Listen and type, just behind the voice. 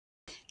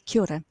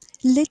Kia ora.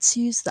 Let's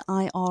use the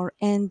IR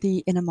and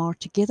the NMR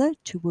together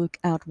to work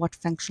out what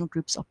functional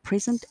groups are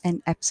present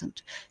and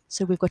absent.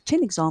 So we've got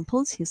 10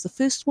 examples. Here's the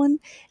first one.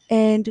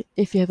 And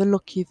if you have a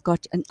look, you've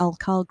got an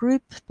alkyl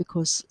group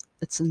because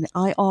it's in the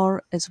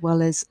IR as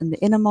well as in the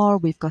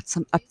NMR. We've got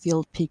some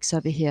upfield peaks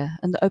over here.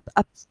 And the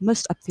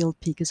most upfield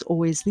peak is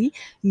always the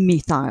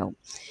methyl.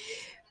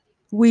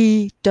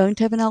 We don't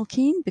have an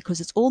alkene because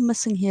it's all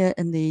missing here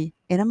in the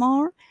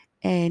NMR,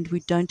 and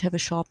we don't have a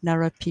sharp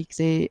narrow peak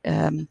there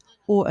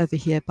or over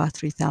here by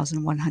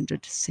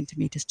 3,100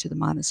 centimeters to the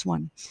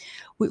 -1.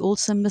 We're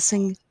also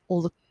missing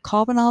all the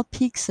carbonyl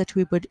peaks that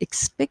we would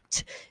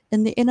expect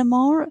in the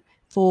NMR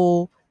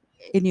for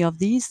any of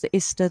these, the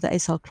ester, the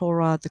acyl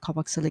chloride, the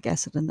carboxylic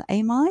acid, and the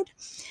amide.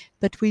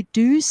 But we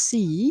do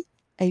see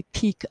a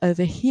peak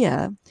over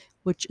here,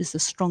 which is a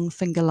strong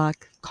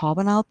finger-like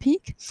carbonyl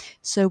peak.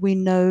 So we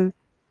know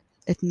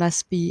it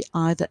must be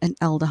either an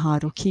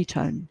aldehyde or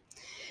ketone.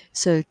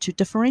 So to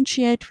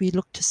differentiate, we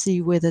look to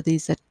see whether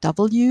there's a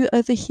W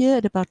over here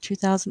at about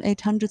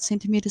 2,800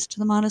 centimeters to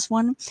the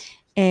 -1,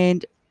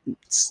 and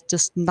it's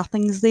just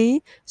nothing's there,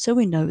 so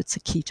we know it's a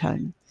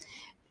ketone.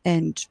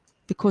 And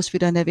because we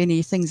don't have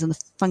any things in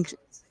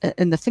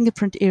the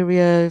fingerprint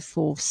area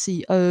for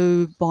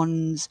CO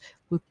bonds,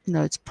 we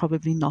know it's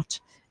probably not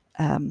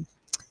an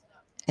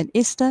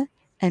ester,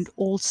 and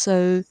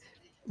also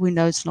we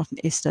know it's not an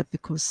ester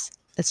because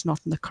it's not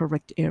in the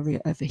correct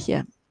area over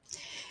here.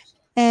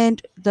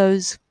 And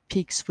those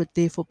peaks would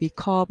therefore be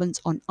carbons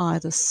on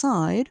either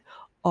side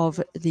of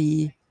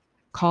the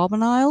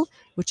carbonyl,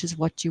 which is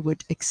what you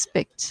would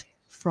expect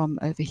from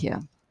over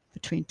here,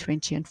 between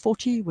 20 and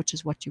 40, which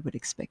is what you would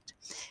expect.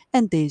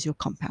 And there's your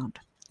compound.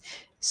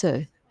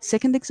 So,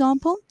 second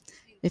example,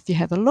 if you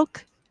have a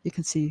look, you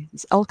can see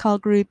these alkyl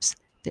groups.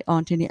 There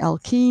aren't any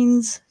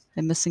alkenes.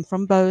 They're missing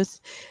from both.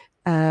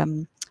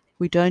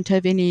 We don't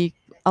have any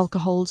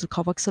alcohols or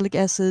carboxylic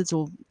acids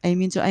or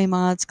amines or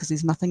amides because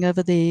there's nothing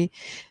over there.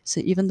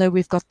 So even though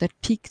we've got that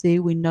peak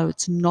there, we know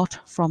it's not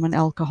from an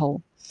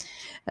alcohol.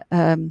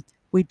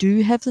 We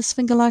do have this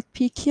finger-like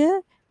peak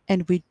here,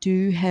 and we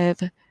do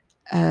have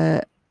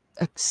a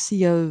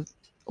CO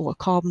or a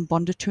carbon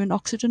bonded to an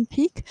oxygen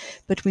peak,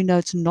 but we know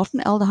it's not an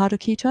aldehyde or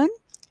ketone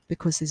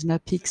because there's no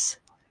peaks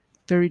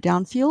very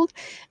downfield,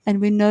 and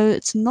we know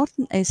it's not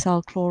an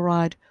acyl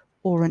chloride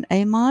or an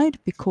amide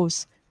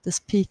because this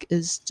peak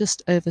is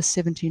just over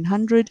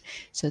 1,700,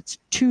 so it's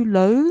too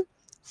low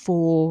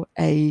for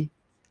a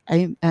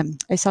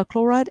acyl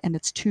chloride and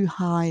it's too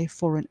high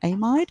for an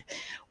amide.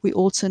 We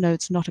also know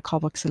it's not a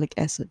carboxylic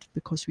acid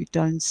because we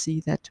don't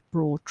see that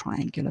broad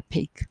triangular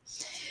peak.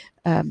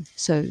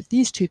 So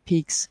these two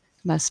peaks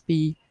must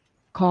be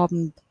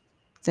carbon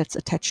that's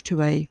attached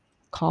to a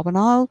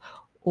carbonyl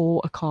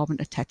or a carbon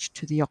attached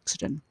to the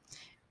oxygen.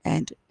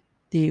 And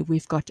there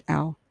we've got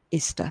our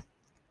ester.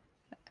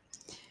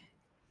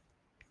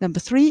 Number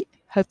 3,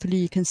 hopefully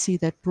you can see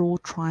that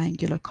broad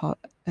triangular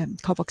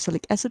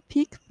carboxylic acid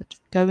peak, but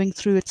going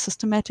through it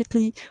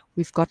systematically,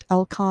 we've got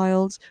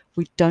alkyls,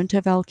 we don't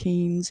have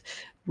alkenes,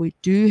 we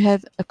do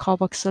have a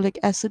carboxylic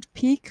acid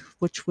peak,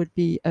 which would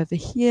be over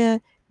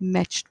here,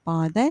 matched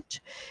by that.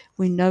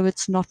 We know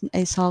it's not an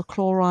acyl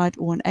chloride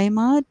or an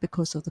amide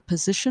because of the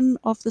position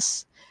of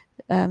this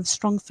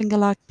strong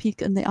finger-like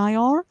peak in the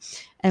IR,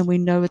 and we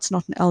know it's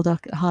not an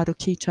aldehyde or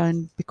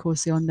ketone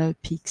because there are no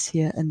peaks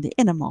here in the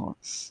NMR.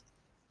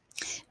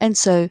 And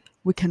so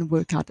we can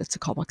work out it's a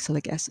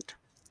carboxylic acid.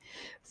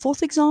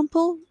 Fourth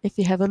example, if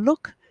you have a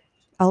look,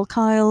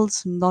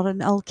 alkyls, not an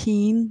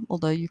alkene,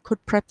 although you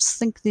could perhaps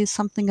think there's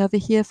something over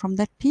here from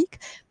that peak,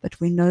 but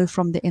we know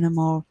from the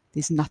NMR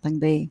there's nothing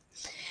there.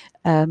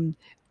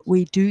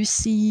 We do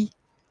see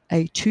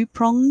a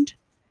two-pronged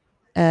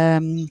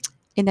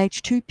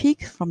NH2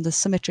 peak from the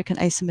symmetric and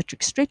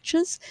asymmetric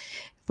stretches,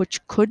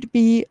 which could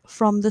be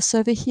from this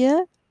over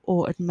here,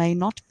 or it may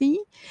not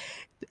be.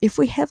 If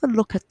we have a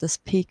look at this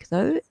peak,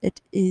 though,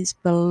 it is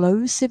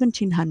below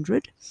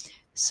 1,700.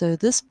 So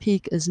this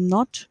peak is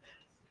not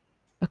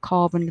a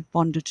carbon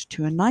bonded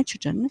to a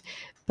nitrogen,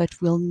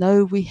 but we'll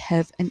know we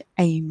have an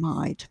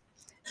amide.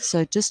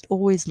 So just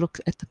always look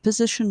at the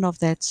position of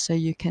that so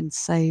you can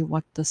say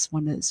what this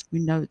one is. We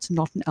know it's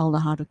not an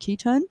aldehyde or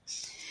ketone.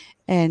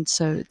 And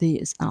so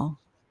there is our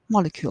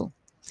molecule.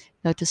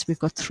 Notice we've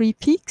got 3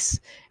 peaks.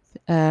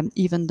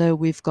 Even though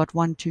we've got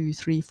 1, 2,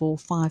 3, 4,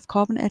 5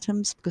 carbon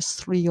atoms, because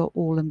 3 are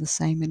all in the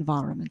same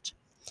environment.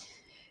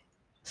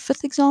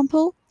 Fifth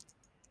example,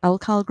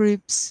 alkyl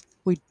groups.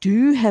 We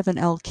do have an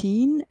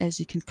alkene, as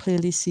you can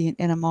clearly see in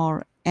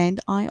NMR and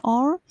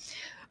IR.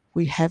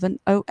 We have an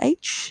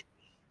OH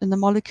in the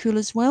molecule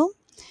as well.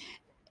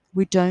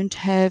 We don't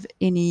have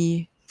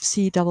any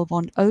C double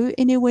bond O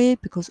anywhere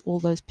because all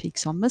those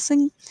peaks are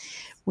missing.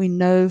 We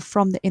know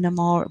from the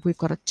NMR we've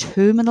got a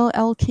terminal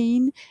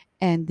alkene,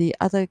 and the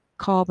other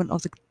carbon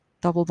of the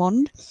double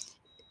bond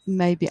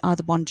may be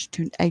either bonded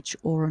to an H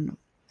or in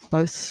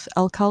both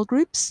alkyl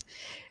groups.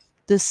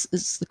 This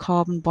is the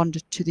carbon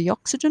bonded to the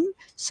oxygen,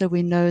 so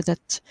we know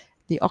that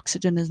the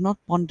oxygen is not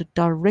bonded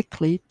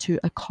directly to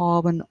a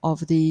carbon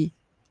of the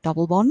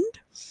double bond.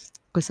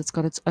 because it's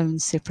got its own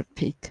separate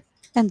peak.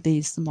 And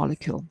there's the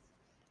molecule.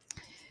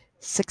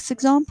 Sixth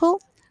example,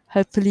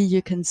 hopefully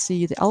you can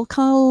see the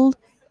alkyl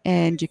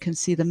and you can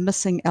see the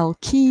missing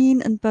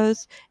alkene in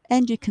both,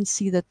 and you can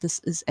see that this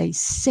is a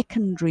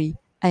secondary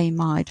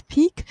amide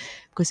peak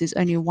because there's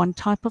only one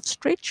type of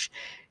stretch.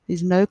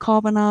 There's no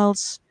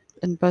carbonyls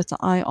in both the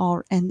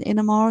IR and the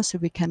NMR, so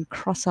we can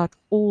cross out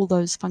all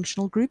those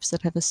functional groups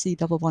that have a C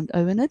double bond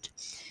O in it.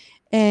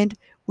 And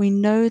we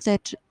know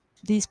that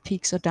these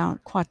peaks are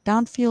quite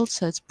downfield,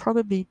 so it's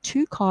probably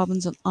two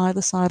carbons on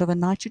either side of a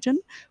nitrogen,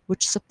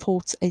 which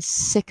supports a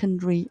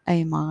secondary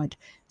amide.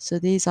 So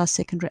there's our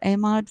secondary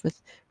amide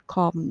with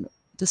carbon,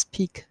 this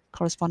peak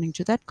corresponding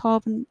to that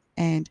carbon,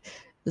 and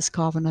this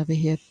carbon over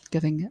here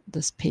giving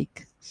this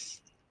peak.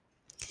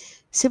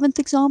 Seventh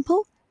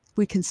example,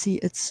 we can see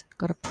it's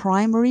got a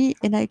primary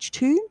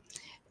NH2,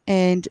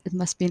 and it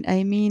must be an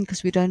amine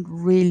because we don't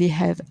really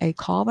have a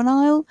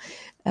carbonyl,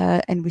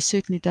 and we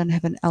certainly don't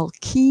have an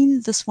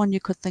alkene. This one you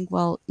could think,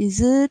 well,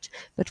 is it?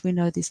 But we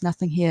know there's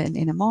nothing here in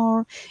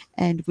NMR,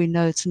 and we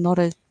know it's not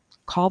a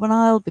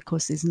carbonyl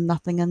because there's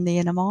nothing in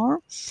the NMR.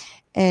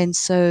 And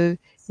so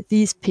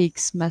these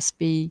peaks must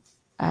be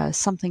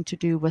something to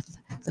do with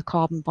the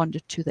carbon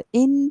bonded to the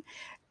N.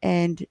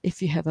 And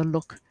if you have a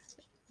look,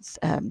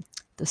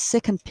 the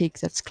second peak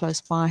that's close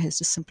by has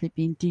just simply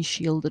been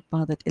de-shielded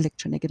by that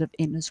electronegative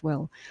N as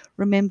well.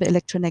 Remember,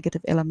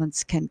 electronegative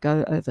elements can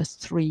go over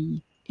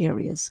 3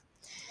 areas.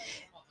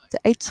 The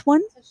eighth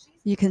one,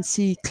 you can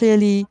see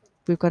clearly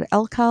we've got an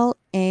alkyl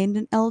and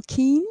an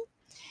alkene,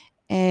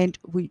 and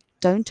we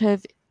don't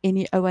have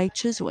any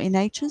OHs or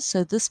NHs,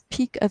 so this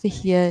peak over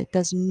here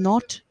is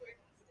not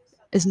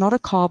a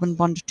carbon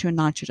bonded to a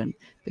nitrogen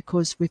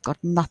because we've got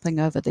nothing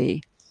over there.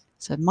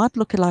 So it might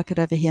look like it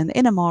over here in the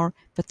NMR,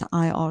 but the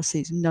IR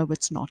says no,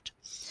 it's not.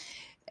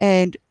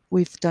 And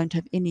we don't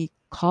have any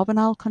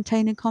carbonyl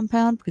containing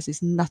compound because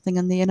there's nothing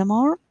in the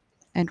NMR,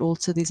 and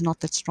also there's not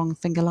that strong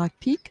finger-like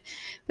peak.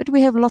 But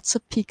we have lots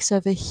of peaks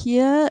over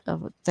here.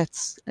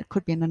 It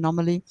could be an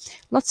anomaly.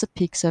 Lots of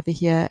peaks over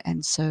here,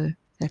 and so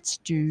that's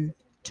due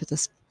to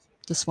this.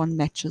 This one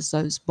matches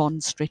those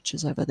bond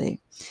stretches over there.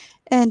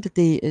 And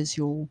there is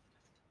your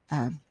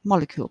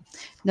molecule.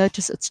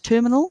 Notice it's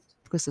terminal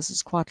because this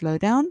is quite low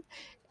down,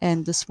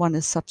 and this one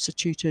is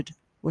substituted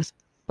with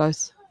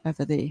both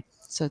over there,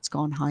 so it's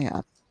gone higher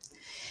up.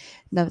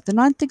 Now, the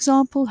ninth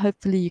example,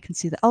 hopefully you can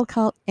see the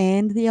alkyl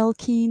and the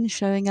alkene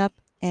showing up,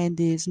 and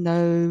there's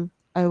no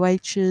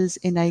OHs,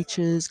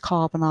 NHs,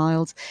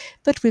 carbonyls,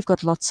 but we've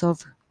got lots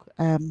of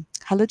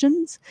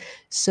halogens.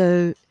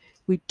 So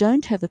we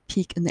don't have a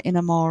peak in the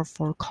NMR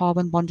for a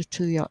carbon bonded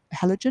to the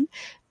halogen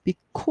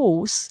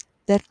because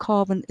that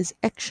carbon is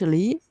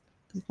actually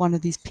one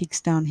of these peaks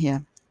down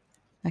here.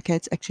 Okay,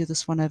 it's actually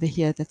this one over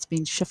here that's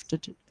been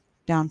shifted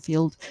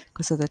downfield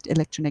because of that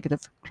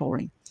electronegative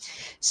chlorine.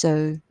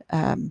 So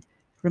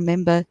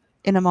remember,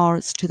 NMR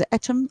is to the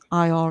atom,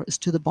 IR is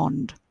to the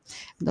bond.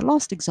 And the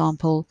last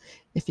example,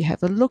 if you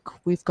have a look,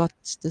 we've got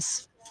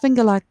this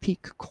finger-like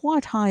peak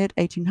quite high at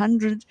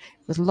 1800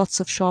 with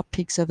lots of sharp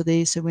peaks over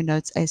there, so we know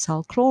it's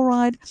acyl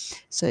chloride.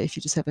 So if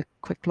you just have a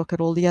quick look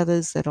at all the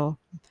others that are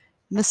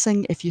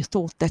missing, if you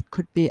thought that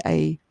could be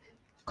a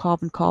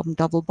carbon-carbon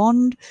double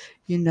bond,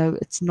 you know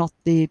it's not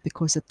there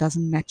because it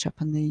doesn't match up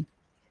in the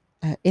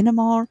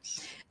NMR.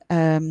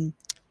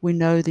 We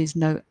know there's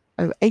no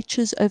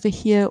OHs over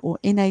here or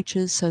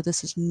NHs, so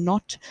this is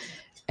not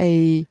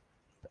a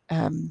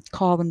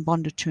carbon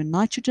bonded to a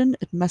nitrogen.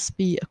 It must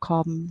be a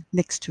carbon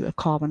next to a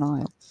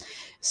carbonyl.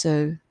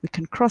 So we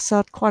can cross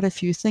out quite a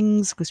few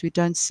things because we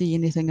don't see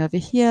anything over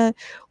here.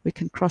 We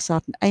can cross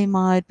out an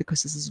amide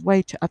because this is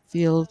way too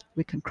upfield.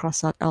 We can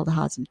cross out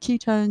aldehydes and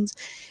ketones.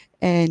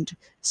 And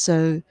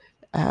so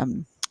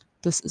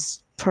this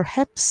is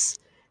perhaps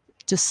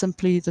just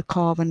simply the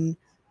carbon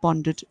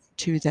bonded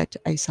to that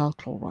acyl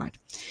chloride.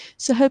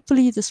 So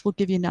hopefully this will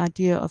give you an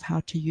idea of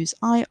how to use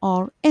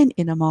IR and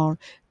NMR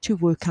to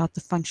work out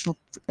the functional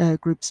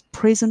groups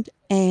present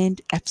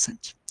and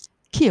absent.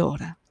 Kia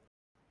ora.